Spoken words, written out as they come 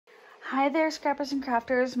Hi there, scrappers and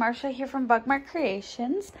crafters. Marsha here from Bugmark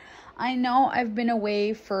Creations. I know I've been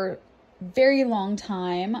away for a very long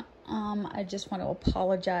time. I just want to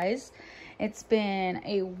apologize. It's been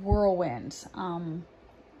a whirlwind.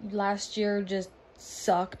 Last year just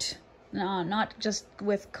sucked. Not just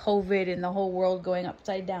with COVID and the whole world going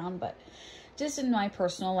upside down, but just in my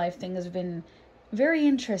personal life, things have been very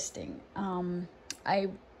interesting.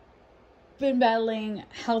 I've been battling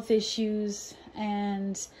health issues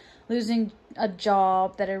and losing a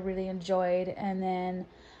job that I really enjoyed, and then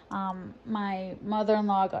my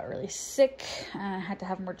mother-in-law got really sick and I had to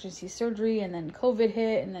have emergency surgery, and then COVID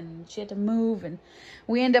hit, and then she had to move, and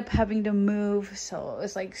we ended up having to move. So it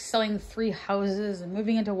was like selling 3 houses and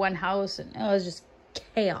moving into 1 house, and it was just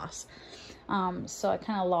chaos. So I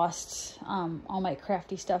kind of lost all my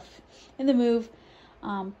crafty stuff in the move,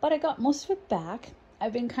 but I got most of it back.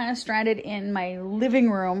 I've been kind of stranded in my living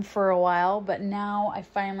room for a while, but now I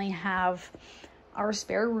finally have our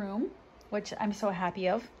spare room, which I'm so happy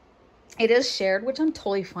of. It is shared, which I'm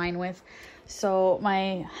totally fine with. So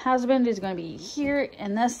my husband is going to be here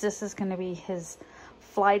in this. This is going to be his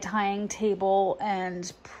fly tying table,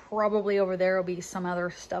 and probably over there will be some other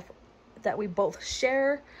stuff that we both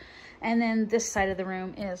share. And then this side of the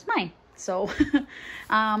room is mine. So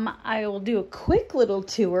I will do a quick little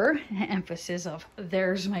tour, emphasis of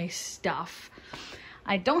there's my stuff.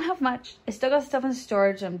 I don't have much. I still got stuff in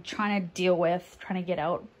storage I'm trying to deal with, trying to get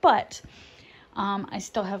out, but I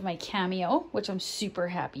still have my Cameo, which I'm super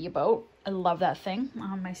happy about. I love that thing.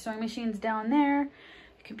 My sewing machine's down there,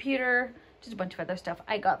 computer, just a bunch of other stuff.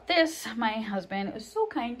 I got this. My husband was so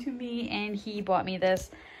kind to me, and he bought me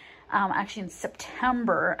this actually in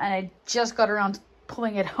September, and I just got around to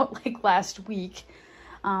pulling it out like last week.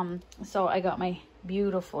 So I got my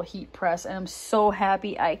beautiful heat press, and I'm so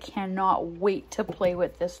happy. I cannot wait to play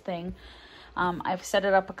with this thing. I've set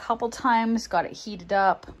it up a couple times, got it heated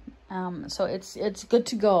up, so it's good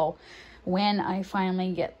to go when I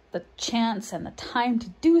finally get the chance and the time to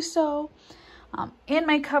do so. In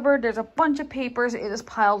my cupboard there's a bunch of papers. It is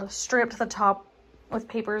piled straight up to the top with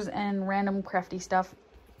papers and random crafty stuff.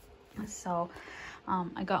 So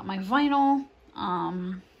I got my vinyl.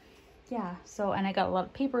 Yeah, so, and I got a lot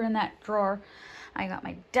of paper in that drawer. I got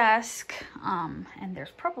my desk, and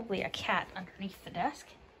there's probably a cat underneath the desk.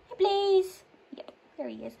 Hi, Blaze. Yep, there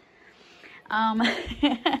he is.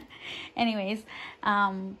 Anyways,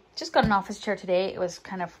 just got an office chair today. It was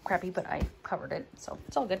kind of crappy, but I covered it, so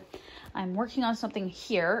it's all good. I'm working on something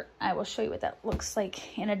here. I will show you what that looks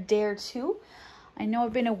like in a day or two. I know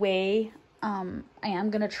I've been away. I am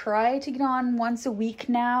going to try to get on once a week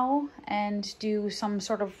now and do some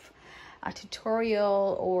sort of a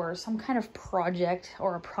tutorial or some kind of project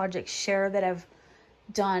or a project share that I've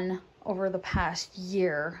done over the past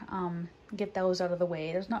year. Get those out of the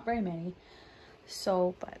way. There's not very many.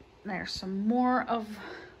 So, but there's some more of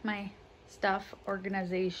my stuff,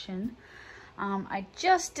 organization. I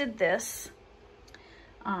just did this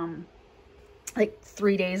like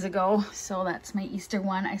 3 days ago, so that's my Easter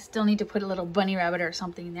one. I still need to put a little bunny rabbit or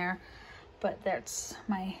something there, but that's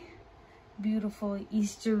my beautiful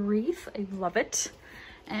Easter wreath. I love it.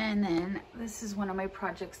 And then this is one of my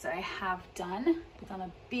projects that I have done. It's on a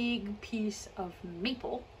big piece of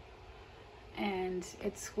maple, and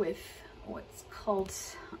it's with what's called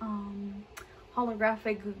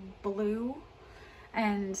holographic blue.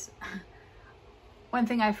 And one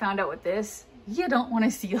thing I found out with this, you don't want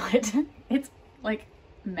to seal it. It's like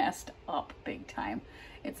messed up big time.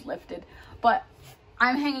 It's lifted, but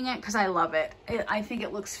I'm hanging it because I love it. I think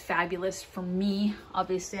it looks fabulous for me.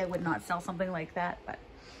 Obviously I would not sell something like that, but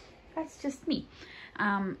that's just me.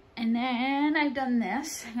 And then I've done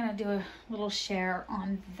this. I'm gonna do a little share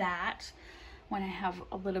on that when I have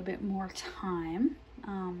a little bit more time,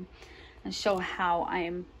 and show how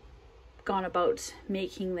I'm gone about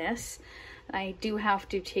making this. I do have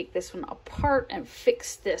to take this one apart and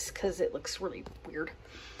fix this because it looks really weird.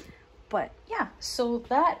 But yeah, so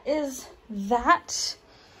that is that.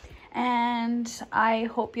 And I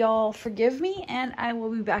hope y'all forgive me, and I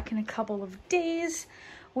will be back in a couple of days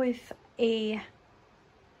with a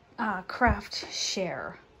craft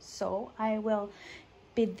share. So I will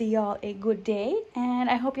bid y'all a good day, and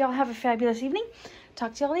I hope y'all have a fabulous evening.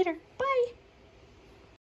 Talk to y'all later. Bye.